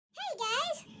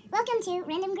Welcome to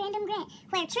Random Grandom Grant,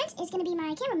 where Trent is going to be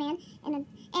my cameraman, and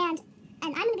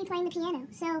I'm going to be playing the piano.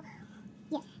 So,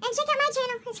 yes. And check out my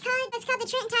channel. It's called the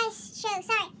Trent Tice Show.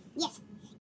 Sorry. Yes.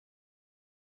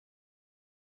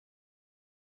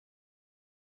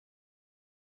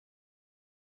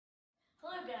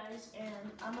 Hello guys, and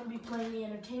I'm going to be playing the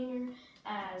entertainer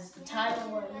as the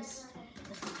title is.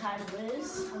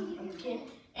 I'm a kid.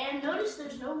 And notice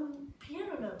there's no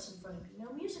piano notes in front of me,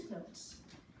 no music notes.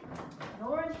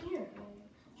 Nor in here.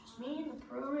 Just me and the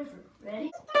Pearl River. Ready?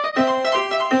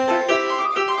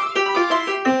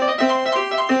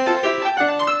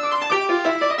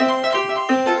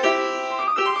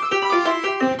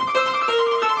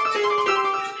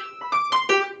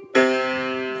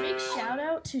 Big shout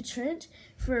out to Trent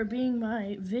for being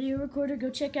my video recorder.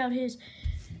 Go check out his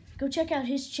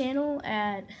channel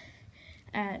at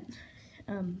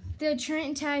The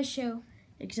Trent Tice Show.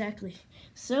 Exactly.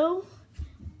 So,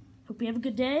 hope you have a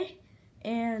good day,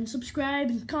 and subscribe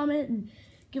and comment and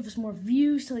give us more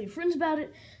views, tell your friends about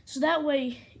it, so that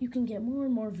way you can get more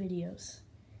and more videos.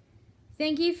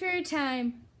 Thank you for your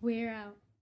time. We're out.